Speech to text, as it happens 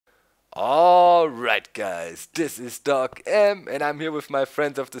Alright guys, this is Doc M and I'm here with my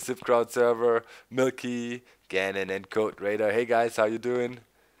friends of the SipCrowd server, Milky, Gannon and Code Raider. Hey guys, how you doing?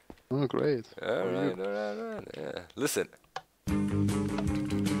 Oh, great. How are you? Alright. Yeah. Listen.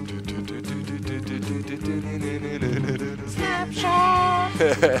 Snapshot.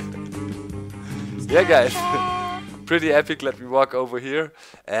 Yeah guys, Snapshot. pretty epic. Let me walk over here.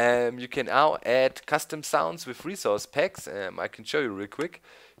 You can now add custom sounds with resource packs. I can show you real quick.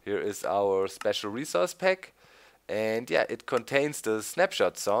 Here is our special resource pack. And yeah, it contains the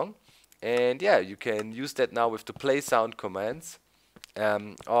snapshot song. And yeah, you can use that now with the play sound commands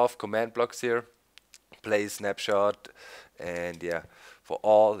of command blocks here. Play snapshot. And yeah, for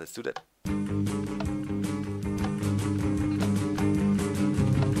all, let's do that.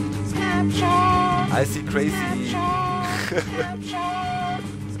 Snapshot. I see crazy. Snapshot. Snapshot.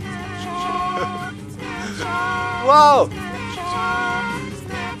 Snapshot. Snapshot. Wow! Snapshot.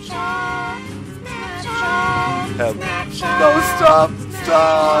 Snapshot. Snapshot. Help. Snapshot. No, stop!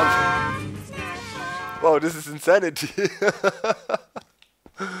 Stop! Snapshot. Wow, this is insanity.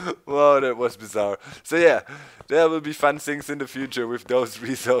 Wow, that was bizarre. So yeah, there will be fun things in the future with those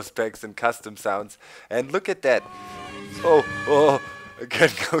resource packs and custom sounds. And look at that. Oh, I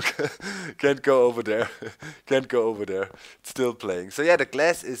can't go over there. Can't go over there. It's still playing. So yeah, the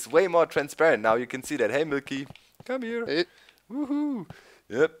glass is way more transparent now. You can see that. Hey Milky, come here. Hey, Woohoo!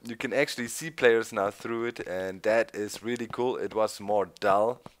 Yep, you can actually see players now through it, and that is really cool. It was more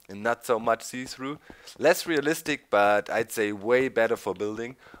dull and not so much see-through. Less realistic, but I'd say way better for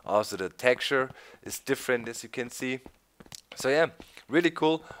building. Also, the texture is different, as you can see. So yeah, really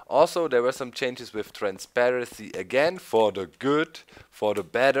cool. Also, there were some changes with transparency again, for the good, for the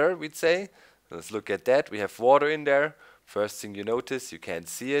better, we'd say. Let's look at that. We have water in there. First thing you notice, you can't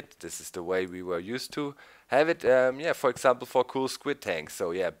see it. This is the way we were used to have it. Yeah, for example, for cool squid tanks.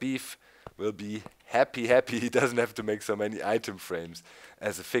 So yeah, Beef will be happy. He doesn't have to make so many item frames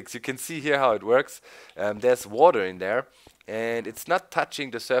as a fix. You can see here how it works. There's water in there, and it's not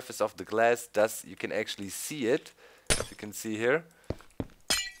touching the surface of the glass. Thus, you can actually see it, as you can see here.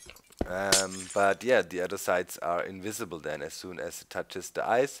 But yeah, the other sides are invisible then as soon as it touches the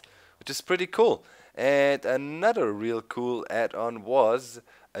ice, which is pretty cool. And another real cool add-on was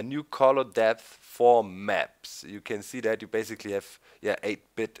a new color depth for maps. You can see that you basically have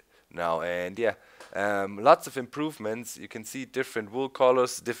 8-bit now, and yeah, lots of improvements. You can see different wool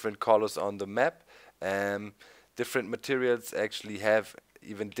colors, different colors on the map. Different materials actually have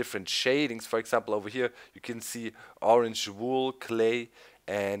even different shadings. For example, over here you can see orange wool, clay,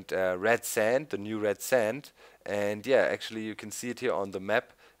 and red sand, the new red sand. And yeah, actually you can see it here on the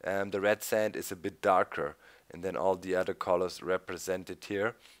map. The red sand is a bit darker, and then all the other colors represented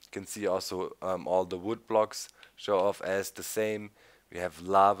here. You can see also all the wood blocks show off as the same. We have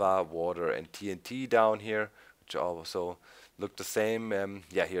lava, water, and TNT down here, which also look the same.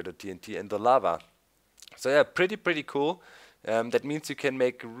 Yeah, here the TNT and the lava. So yeah, pretty cool. That means you can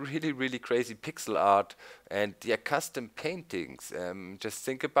make really crazy pixel art and yeah, custom paintings. Just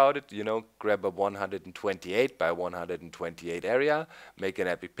think about it, you know, grab a 128 by 128 area, make an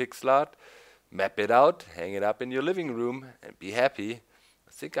epic pixel art, map it out, hang it up in your living room, and be happy.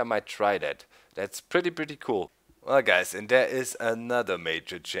 I think I might try that. That's pretty cool. Well guys, and there is another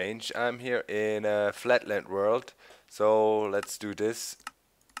major change. I'm here in a Flatland world, so let's do this.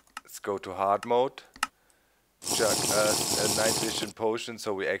 Let's go to hard mode. Chuck us a night vision potion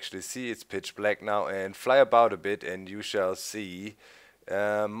so we actually see it's pitch black now, and fly about a bit and you shall see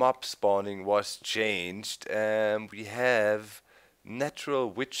mob spawning was changed. We have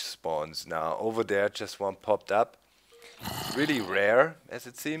natural witch spawns now. Over there just one popped up. It's really rare as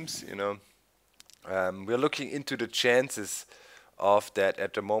it seems, you know. We're looking into the chances of that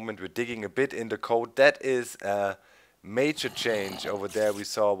at the moment. We're digging a bit in the code. That is a major change. Over there we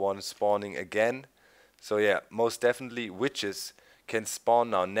saw one spawning again. So yeah, most definitely witches can spawn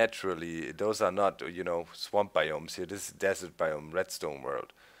now naturally. Those are not, you know, swamp biomes here. This is desert biome, redstone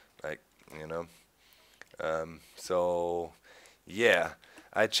world. Like, you know. So yeah,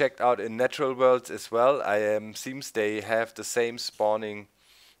 I checked out in natural worlds as well. Seems they have the same spawning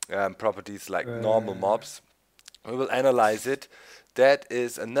properties like normal mobs. We will analyze it. That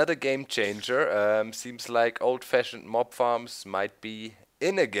is another game changer. Seems like old-fashioned mob farms might be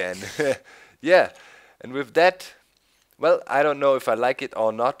in again. Yeah. And with that, well, I don't know if I like it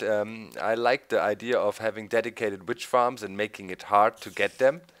or not. I like the idea of having dedicated witch farms and making it hard to get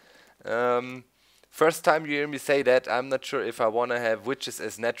them. First time you hear me say that, I'm not sure if I want to have witches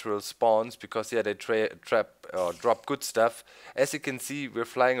as natural spawns, because yeah, they trap or drop good stuff. As you can see, we're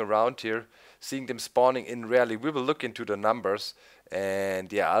flying around here, seeing them spawning in rarely. We will look into the numbers,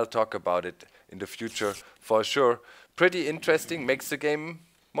 And yeah, I'll talk about it in the future for sure. Pretty interesting, makes the game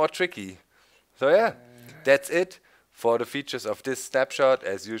more tricky. So yeah, that's it for the features of this snapshot.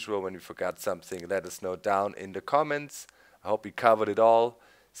 As usual, when you forgot something, let us know down in the comments. I hope we covered it all.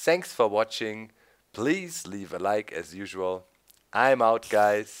 Thanks for watching. Please leave a like as usual. I'm out,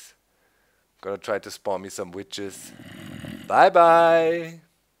 guys. Gonna try to spawn me some witches. Bye bye.